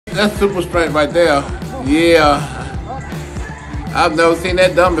That's super strength right there. Yeah. I've never seen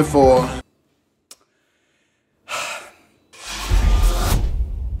that done before.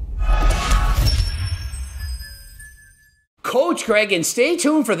 Coach Greg, and stay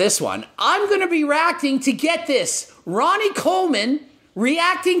tuned for this one. I'm going to be reacting to, get this, Ronnie Coleman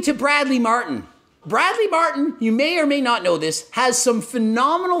reacting to Bradley Martin. Bradley Martin, you may or may not know this, has some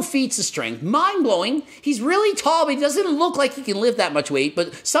phenomenal feats of strength. Mind-blowing. He's really tall, but he doesn't look like he can lift that much weight,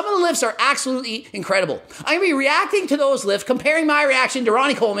 but some of the lifts are absolutely incredible. I'm going to be reacting to those lifts, comparing my reaction to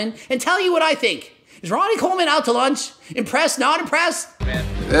Ronnie Coleman, and tell you what I think. Is Ronnie Coleman out to lunch? Impressed, not impressed?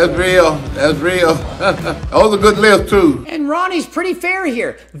 That's real. That's real. Those are good lifts too. And Ronnie's pretty fair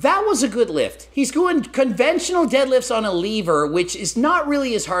here. That was a good lift. He's doing conventional deadlifts on a lever, which is not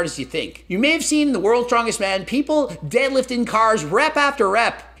really as hard as you think. You may have seen in The World's Strongest Man, people deadlift in cars rep after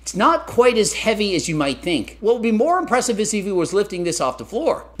rep. It's not quite as heavy as you might think. What would be more impressive is if he was lifting this off the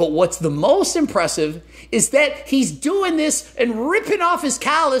floor. But what's the most impressive is that he's doing this and ripping off his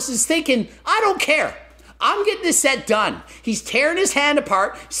calluses thinking, I don't care. I'm getting this set done. He's tearing his hand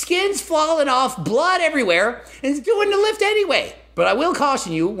apart, skin's falling off, blood everywhere, and he's doing the lift anyway. But I will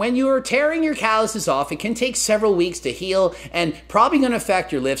caution you, when you are tearing your calluses off, it can take several weeks to heal and probably going to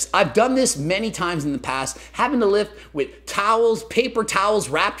affect your lifts. I've done this many times in the past, having to lift with towels, paper towels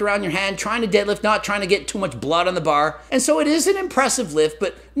wrapped around your hand, trying to deadlift, not trying to get too much blood on the bar. And so it is an impressive lift,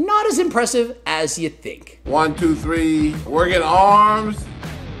 but not as impressive as you think. 1, 2, 3, working arms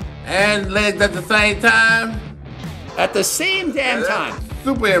and legs at the same time. At the same damn time.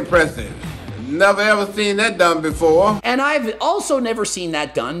 Super impressive. Never ever seen that done before. And I've also never seen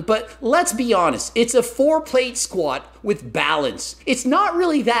that done, but let's be honest, it's a 4-plate squat with balance. It's not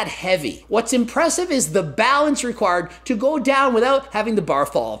really that heavy. What's impressive is the balance required to go down without having the bar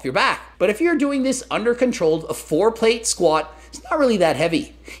fall off your back. But if you're doing this under control, a 4-plate squat, it's not really that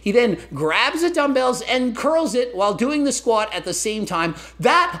heavy. He then grabs the dumbbells and curls it while doing the squat at the same time.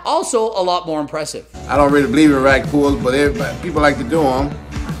 That also a lot more impressive. I don't really believe in rack pulls, but people like to do them.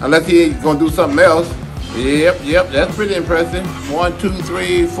 Unless he's gonna do something else. Yep, that's pretty impressive. 1, 2,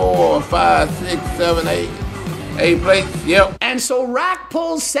 3, 4, 5, 6, 7, 8. 8 plates, yep. And so rack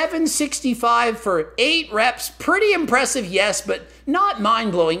pulls 765 for 8 reps. Pretty impressive, yes, but not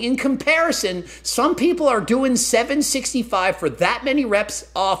mind-blowing. In comparison, some people are doing 765 for that many reps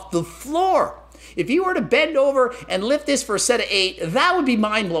off the floor. If you were to bend over and lift this for a set of 8, that would be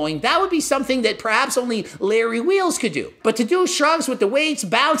mind-blowing. That would be something that perhaps only Larry Wheels could do. But to do shrugs with the weights,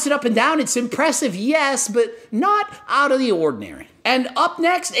 bouncing up and down, it's impressive, yes, but not out of the ordinary. And up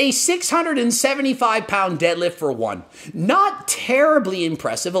next, a 675-pound deadlift for 1. Not terribly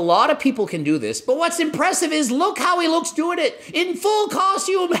impressive. A lot of people can do this. But what's impressive is look how he looks doing it. In full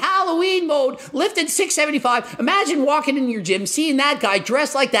costume, Halloween mode, lifted 675. Imagine walking in your gym, seeing that guy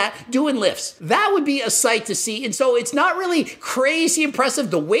dressed like that, doing lifts. That would be a sight to see. And so it's not really crazy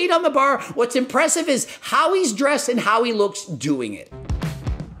impressive, the weight on the bar. What's impressive is how he's dressed and how he looks doing it.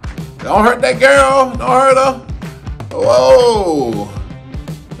 Don't hurt that girl. Don't hurt her. Whoa!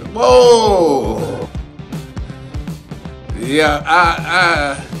 Whoa!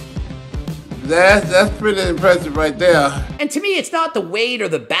 Yeah, that's pretty impressive right there. And to me, it's not the weight or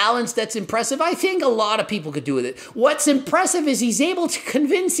the balance that's impressive. I think a lot of people could do with it. What's impressive is he's able to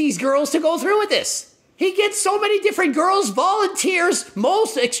convince these girls to go through with this. He gets so many different girls, volunteers,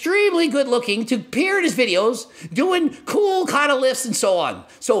 most extremely good looking, to appear in his videos, doing cool kind of lifts and so on.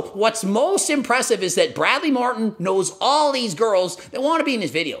 So what's most impressive is that Bradley Martin knows all these girls that want to be in his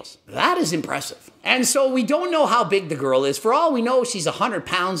videos. That is impressive. And so we don't know how big the girl is. For all we know, she's 100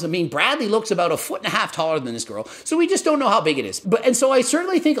 pounds. I mean, Bradley looks about 1.5 feet taller than this girl. So we just don't know how big it is. And so I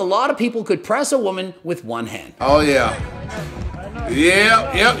certainly think a lot of people could press a woman with one hand. Oh yeah.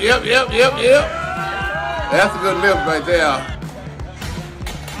 Yep. That's a good lift right there.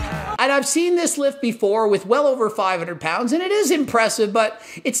 And I've seen this lift before with well over 500 pounds, and it is impressive, but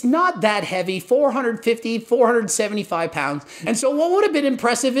it's not that heavy, 450, 475 pounds. And so what would have been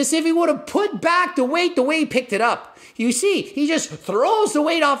impressive is if he would have put back the weight the way he picked it up. You see, he just throws the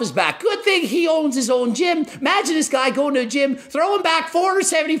weight off his back. Good thing he owns his own gym. Imagine this guy going to a gym, throwing back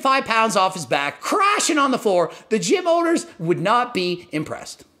 475 pounds off his back, crashing on the floor. The gym owners would not be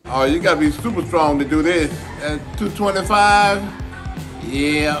impressed. Oh, you gotta be super strong to do this. At 225.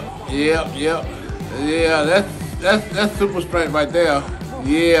 Yeah, that's super strength right there.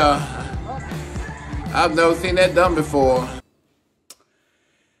 Yeah. I've never seen that done before.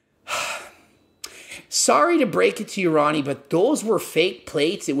 Sorry to break it to you, Ronnie, but those were fake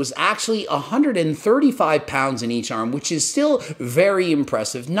plates. It was actually 135 pounds in each arm, which is still very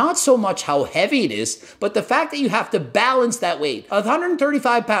impressive. Not so much how heavy it is, but the fact that you have to balance that weight.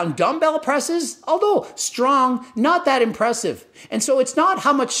 135-pound dumbbell presses, although strong, not that impressive. And so it's not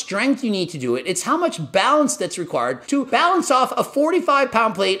how much strength you need to do it, it's how much balance that's required to balance off a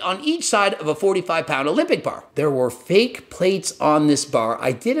 45-pound plate on each side of a 45-pound Olympic bar. There were fake plates on this bar.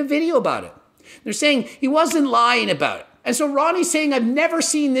 I did a video about it. They're saying he wasn't lying about it. And so Ronnie's saying, I've never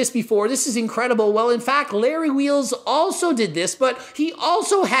seen this before. This is incredible. Well, in fact, Larry Wheels also did this, but he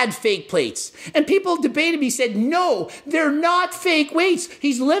also had fake plates. And people debated me, said, no, they're not fake weights.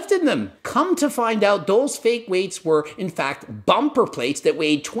 He's lifted them. Come to find out, those fake weights were, in fact, bumper plates that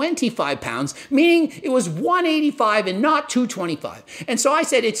weighed 25 pounds, meaning it was 185 and not 225. And so I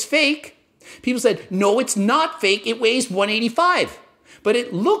said, it's fake. People said, no, it's not fake. It weighs 185. But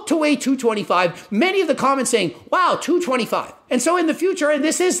it looked to weigh 225. Many of the comments saying, wow, 225. And so in the future, and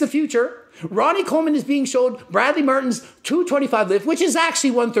this is the future, Ronnie Coleman is being showed Bradley Martin's 225 lift, which is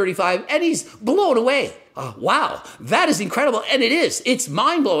actually 135, and he's blown away. Wow, that is incredible. And it is. It's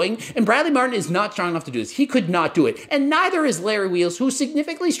mind-blowing. And Bradley Martin is not strong enough to do this. He could not do it. And neither is Larry Wheels, who's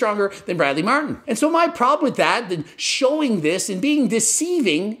significantly stronger than Bradley Martin. And so my problem with that, than showing this and being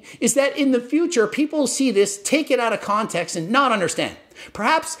deceiving, is that in the future, people will see this, take it out of context, and not understand.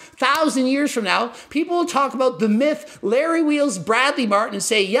 Perhaps 1,000 years from now, people will talk about the myth Larry Wheels, Bradley Martin, and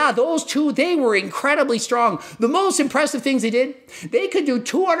say, yeah, those two, they were incredibly strong. The most impressive things they did, they could do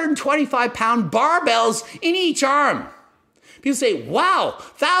 225-pound barbells in each arm. People say, wow,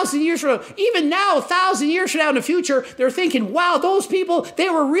 1,000 years from now, even now, 1,000 years from now in the future, they're thinking, wow, those people,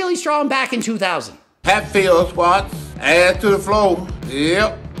 they were really strong back in 2000. Hatfield squats, ass to the floor.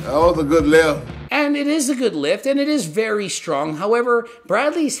 Yep, that was a good lift. And it is a good lift, and it is very strong. However,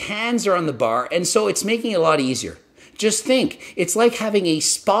 Bradley's hands are on the bar, and so it's making it a lot easier. Just think, it's like having a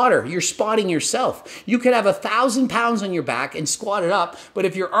spotter. You're spotting yourself. You could have 1,000 pounds on your back and squat it up, but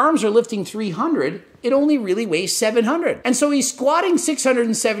if your arms are lifting 300, it only really weighs 700. And so he's squatting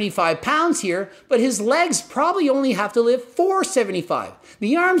 675 pounds here, but his legs probably only have to lift 475.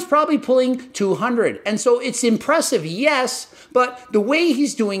 The arm's probably pulling 200. And so it's impressive, yes, but the way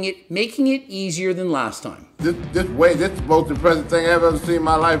he's doing it, making it easier than last time. This is the most impressive thing I've ever seen in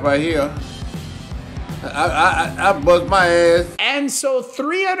my life right here. I bust my ass. And so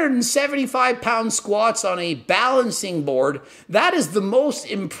 375-pound squats on a balancing board, that is the most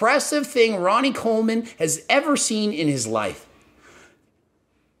impressive thing Ronnie Coleman has ever seen in his life.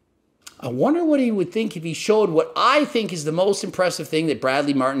 I wonder what he would think if he showed what I think is the most impressive thing that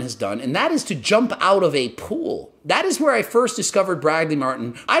Bradley Martin has done, and that is to jump out of a pool. That is where I first discovered Bradley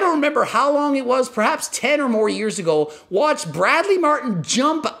Martin. I don't remember how long it was, perhaps 10 or more years ago. Watched Bradley Martin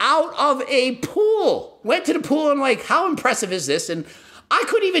jump out of a pool. Went to the pool and I'm like, how impressive is this? And I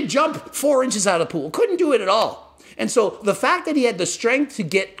couldn't even jump 4 inches out of the pool. Couldn't do it at all. And so the fact that he had the strength to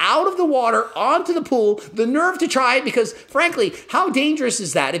get out of the water onto the pool, the nerve to try it, because frankly, how dangerous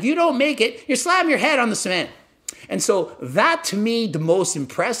is that? If you don't make it, you're slamming your head on the cement. And so that, to me, the most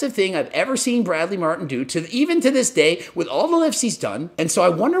impressive thing I've ever seen Bradley Martin do, even to this day, with all the lifts he's done. And so I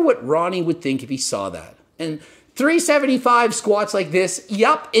wonder what Ronnie would think if he saw that. And 375 squats like this,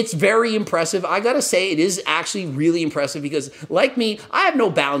 yep, it's very impressive. I gotta say, it is actually really impressive because, like me, I have no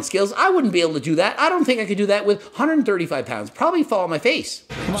balance skills. I wouldn't be able to do that. I don't think I could do that with 135 pounds. Probably fall on my face.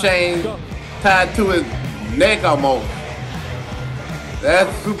 Chain tied to his neck almost.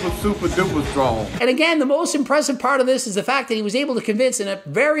 That's super duper strong. And again, the most impressive part of this is the fact that he was able to convince a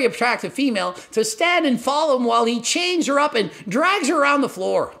very attractive female to stand and follow him while he chains her up and drags her around the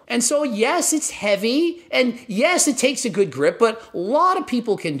floor. And so yes, it's heavy, and yes, it takes a good grip, but a lot of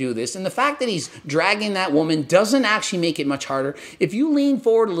people can do this. And the fact that he's dragging that woman doesn't actually make it much harder. If you lean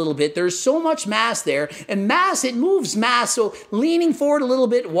forward a little bit, there's so much mass there, and mass, it moves mass. So leaning forward a little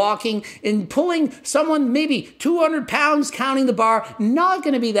bit, walking, and pulling someone maybe 200 pounds, counting the bar, not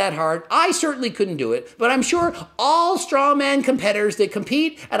going to be that hard. I certainly couldn't do it, but I'm sure all strongman competitors that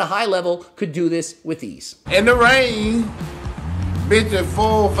compete at a high level could do this with ease. In the rain, bitch at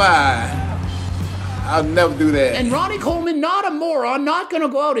 4-5. I'll never do that. And Ronnie Coleman, not a moron, not going to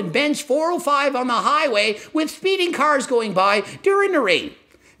go out and bench 405 on the highway with speeding cars going by during the rain.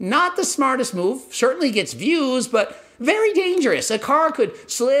 Not the smartest move. Certainly gets views, but very dangerous. A car could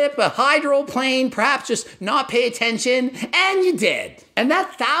slip, a hydroplane, perhaps just not pay attention, and you're dead. And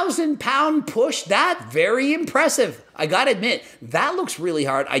that 1,000-pound push, that's very impressive. I gotta admit, that looks really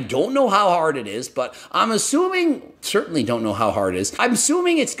hard. I don't know how hard it is, but I'm assuming, certainly don't know how hard it is. I'm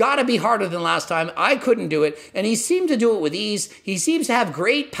assuming it's gotta be harder than last time. I couldn't do it, and he seemed to do it with ease. He seems to have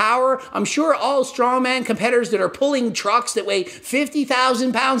great power. I'm sure all strongman competitors that are pulling trucks that weigh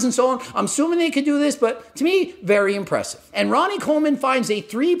 50,000 pounds and so on, I'm assuming they could do this, but to me, very impressive. And Ronnie Coleman finds a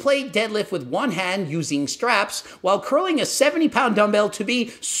 3-plate deadlift with one hand using straps while curling a 70-pound dumbbell to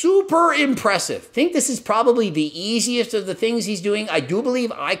be super impressive. I think this is probably the easiest of the things he's doing. I do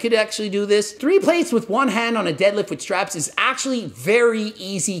believe I could actually do this. 3 plates with one hand on a deadlift with straps is actually very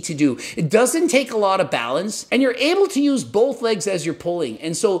easy to do. It doesn't take a lot of balance, and you're able to use both legs as you're pulling.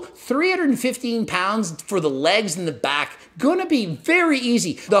 And so 315 pounds for the legs and the back, gonna be very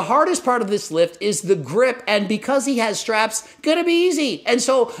easy. The hardest part of this lift is the grip, and because he has straps, gonna be easy. And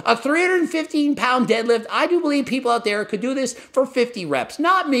so a 315-pound deadlift, I do believe people out there could do this for 50 reps.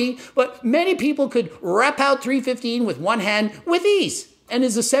 Not me, but many people could rep out 315 with one hand with ease. And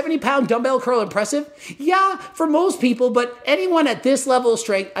is a 70-pound dumbbell curl impressive? Yeah, for most people, but anyone at this level of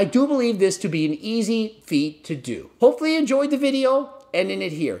strength, I do believe this to be an easy feat to do. Hopefully you enjoyed the video. Ending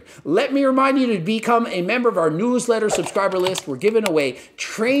it here. Let me remind you to become a member of our newsletter subscriber list. We're giving away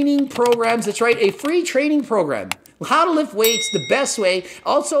training programs. That's right, a free training program. How to lift weights the best way.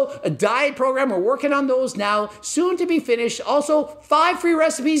 Also, a diet program. We're working on those now. Soon to be finished. Also, 5 free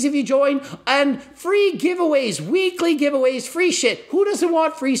recipes if you join. And free giveaways. Weekly giveaways. Free shit. Who doesn't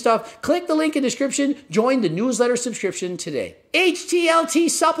want free stuff? Click the link in the description. Join the newsletter subscription today. HTLT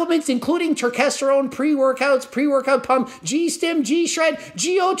supplements, including terkesterone, pre-workouts, pre-workout pump, G-Stim, G-Shred,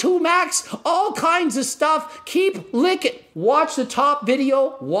 GO2 Max, all kinds of stuff. Keep licking. Watch the top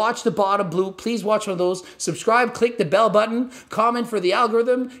video. Watch the bottom blue. Please watch one of those. Subscribe, click the bell button, comment for the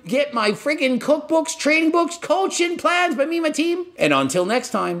algorithm, get my freaking cookbooks, training books, coaching plans by me and my team. And until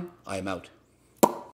next time, I'm out.